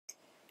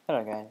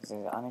Hello guys, this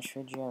is Anish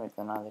Vijay with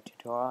another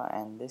tutorial,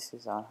 and this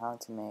is on how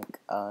to make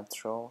a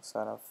throw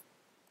sort of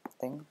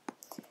thing.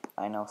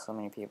 I know so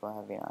many people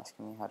have been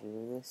asking me how to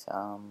do this.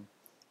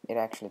 It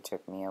actually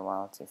took me a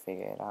while to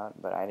figure it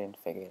out, but I didn't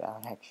figure it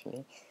out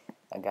actually.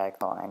 A guy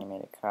called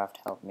Animated Craft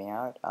helped me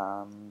out.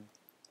 I'll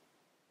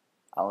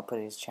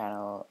put his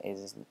channel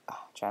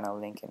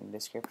link in the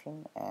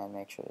description, and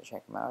make sure to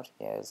check him out.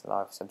 He has a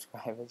lot of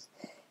subscribers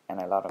and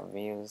a lot of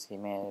views. He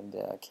made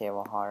Cave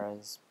of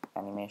Horrors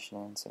animation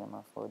in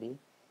Cinema 4D,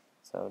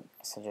 so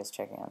I suggest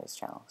checking out his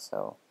channel.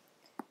 So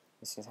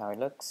this is how it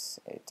looks.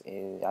 It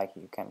is like,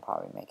 you can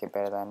probably make it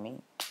better than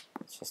me.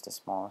 It's just a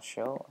small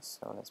show,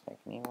 so let's make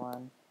a new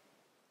one.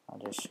 I'll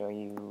just show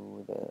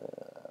you the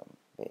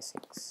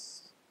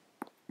basics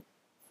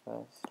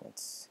first.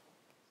 Let's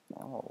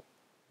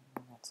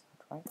that's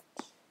not right.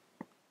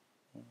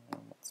 And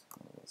let's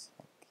move this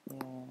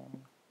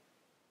again.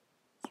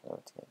 Let's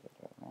rotate it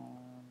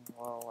around.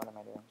 Whoa, what am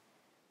I doing?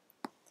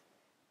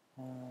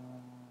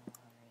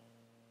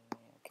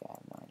 Okay, I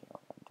have no idea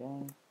what I'm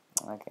doing.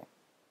 Okay.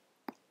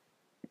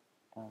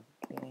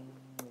 Okay,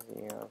 0,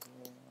 0,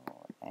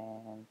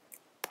 and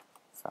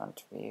front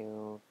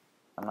view.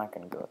 I'm not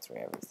going to go through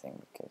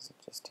everything because it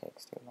just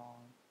takes too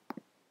long.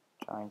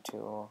 Join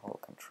tool,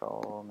 hold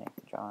control, make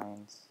the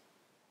joins,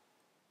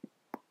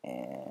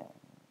 and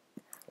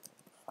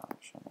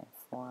function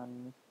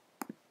F1,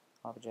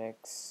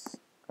 objects,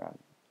 grab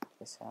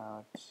this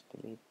out,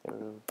 delete the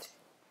root,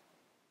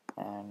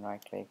 and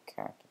right click,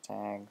 character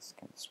tags,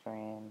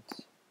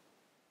 constraint.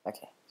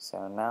 Okay,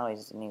 so now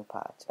is the new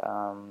part.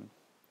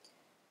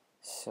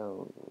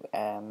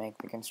 Make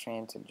the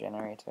constraint a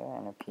generator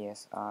and a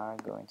PSR.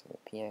 Go into the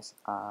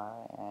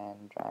PSR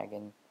and drag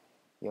in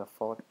your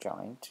fourth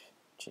joint,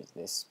 which is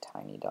this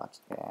tiny dot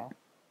there,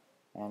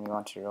 and we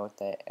want to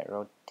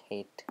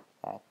rotate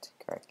that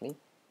correctly.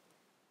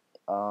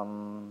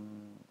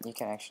 You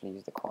can actually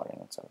use the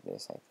coordinates of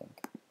this, I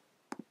think.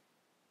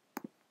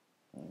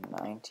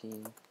 90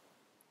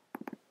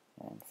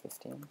 and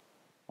 15.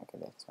 Okay,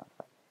 that's not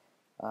right.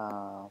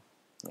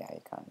 Yeah,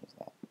 you can't use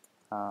that.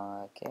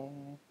 Okay,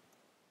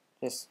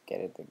 just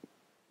get it the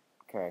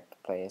correct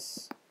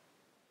place.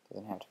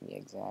 Doesn't have to be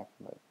exact,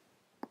 but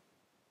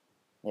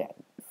yeah,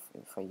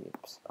 for you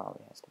it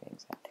probably has to be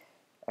exact.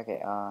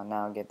 Okay,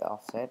 now get the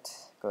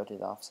offset. Go to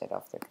the offset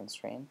of the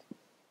constraint.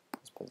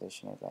 Just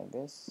position it like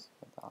this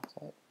with the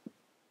offset.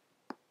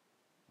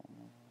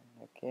 And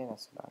okay,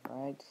 that's about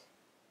right.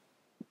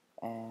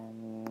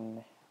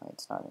 And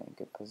it's not in a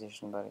good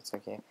position, but it's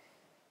okay.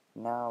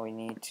 Now we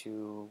need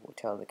to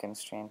tell the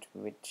constraint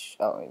which,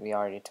 oh, we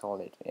already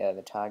told it. Yeah,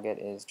 the target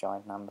is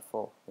joint number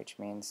 4, which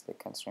means the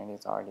constraint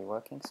is already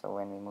working, so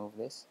when we move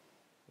this,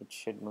 it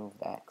should move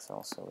the X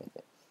also with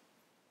it.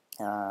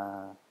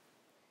 Now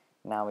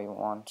we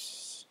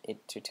want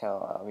it to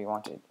tell, we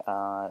want it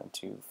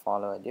to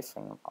follow a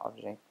different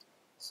object,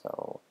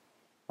 so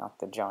not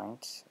the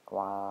joint.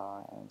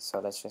 And so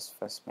let's just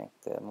first make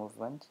the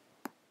movement.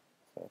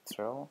 So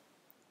throw,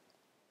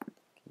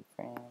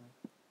 keyframe,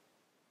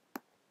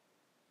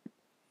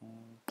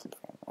 and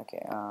keyframe.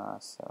 Okay,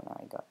 so now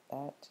I got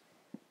that.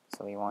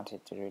 So we want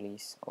it to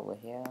release over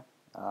here.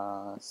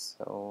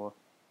 So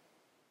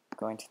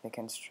go into the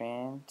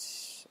constraint.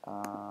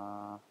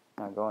 Now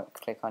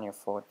click on your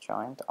fourth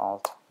joint,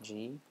 Alt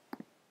G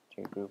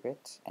to group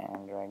it,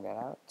 and drag that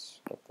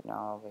out. Get the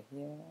null over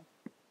here,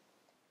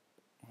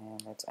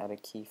 and let's add a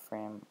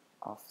keyframe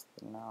of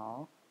the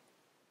null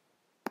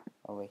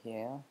over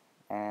here,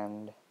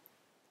 and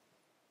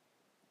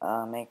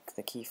make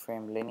the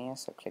keyframe linear,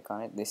 so click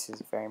on it. This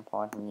is very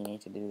important. You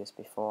need to do this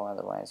before,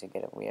 otherwise you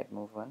get a weird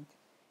movement.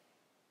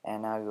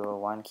 And now go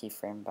one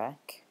keyframe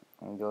back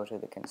and go to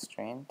the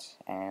constraint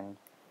and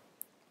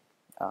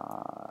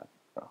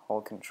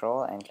hold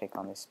control and click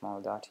on this small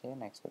dot here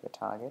next to the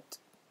target,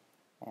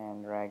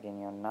 and drag in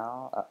your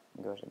null.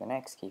 Go to the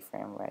next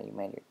keyframe where you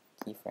made your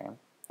keyframe,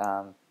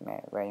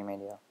 where you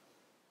made your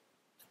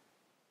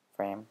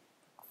frame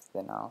of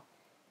the null,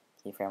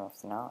 keyframe of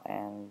the null,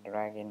 and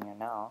drag in your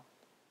null.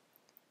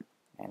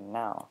 And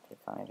now click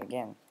on it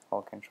again,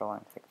 hold control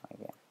and click on it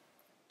again.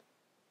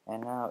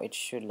 And now it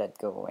should let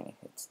go when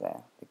it's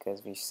there,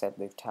 because we set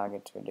the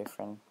target to a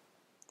different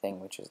thing,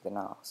 which is the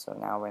null. So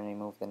now when we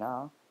move the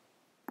null,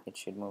 it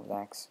should move the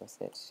X with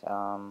it.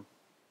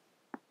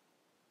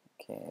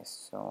 Okay,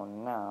 so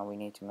now we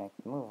need to make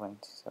the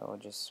movement. So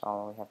just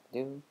all we have to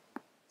do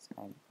is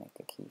make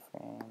a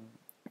keyframe,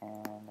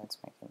 and let's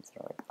make him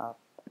throw it up.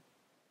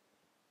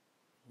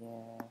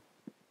 Yeah.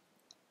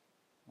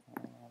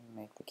 And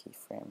make the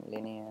keyframe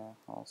linear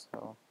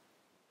also.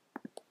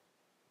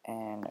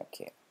 And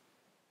okay,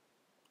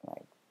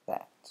 like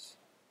that.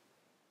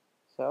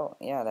 So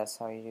yeah, that's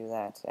how you do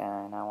that.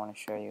 And I want to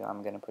show you,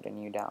 I'm going to put a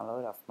new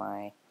download of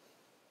my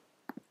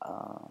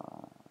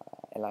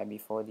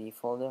lib4d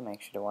folder.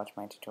 Make sure to watch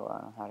my tutorial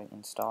on how to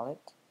install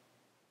it.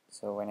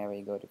 So whenever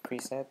you go to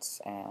presets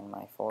and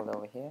my folder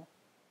over here,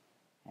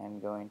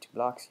 and go into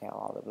blocks, you have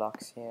all the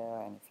blocks here,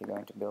 and if you go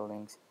into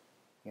buildings,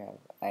 you have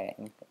I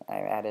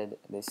added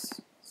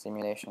this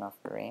simulation of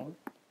the rain.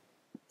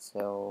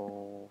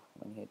 So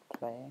when you hit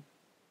play,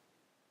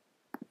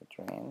 it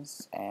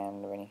rains,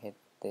 and when you hit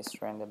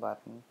this render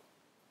button,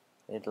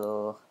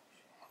 it'll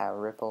have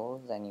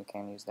ripples, and you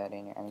can use that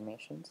in your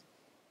animations.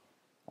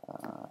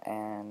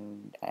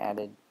 And I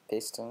added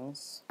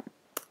pistons,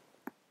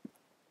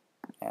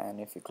 and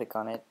if you click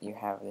on it, you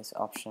have this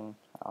option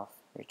of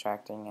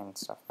retracting and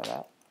stuff like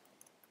that.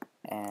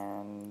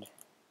 And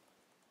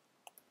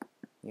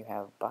you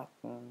have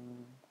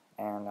button,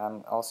 and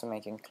I'm also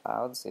making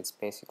clouds. It's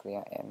basically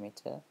an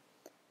emitter,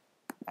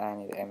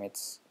 and it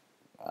emits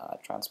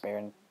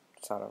transparent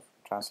sort of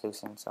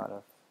translucent sort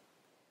of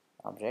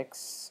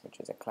objects, which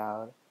is a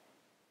cloud.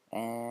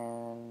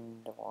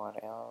 And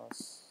what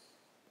else?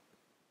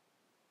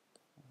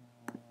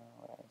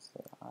 What is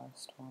the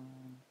last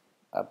one?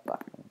 A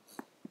button.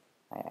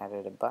 I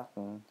added a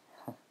button.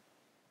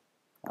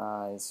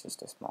 It's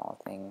just a small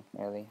thing,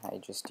 really. I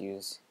just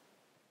use,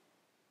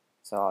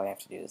 so all you have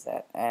to do is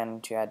that.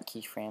 And to add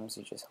keyframes,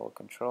 you just hold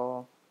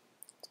Control.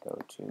 Let's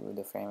go to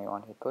the frame you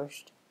want it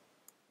pushed.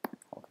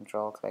 Hold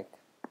Control, click.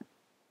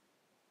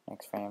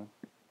 Next frame.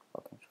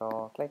 Hold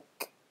Control,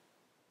 click.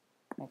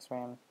 Next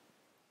frame.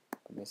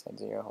 Put this at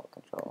 0. Hold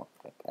Control,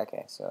 click.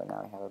 Okay, so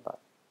now we have a button.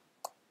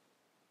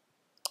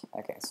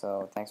 Okay,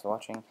 so thanks for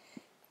watching.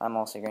 I'm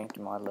also going to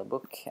model a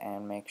book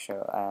and make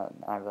sure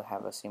I will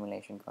have a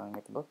simulation going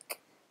with the book.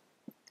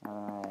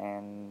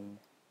 And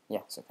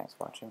yeah, so thanks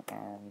for watching,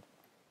 and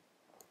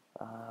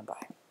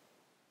bye.